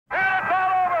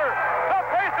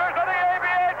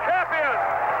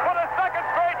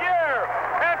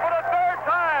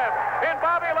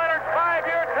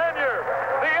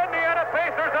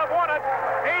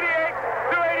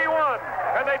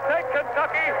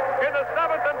Kentucky in the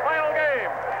 7th and final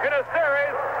game in a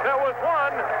series that was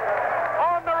won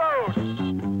on the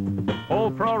road.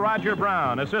 Old pro Roger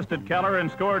Brown assisted Keller and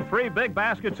scored 3 big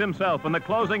baskets himself in the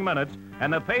closing minutes,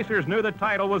 and the Pacers knew the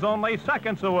title was only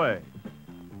seconds away.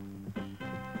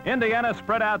 Indiana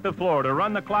spread out the floor to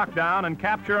run the clock down and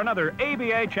capture another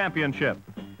ABA championship.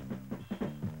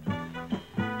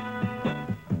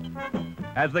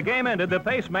 As the game ended, the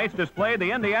Pacemates displayed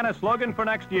the Indiana slogan for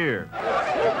next year.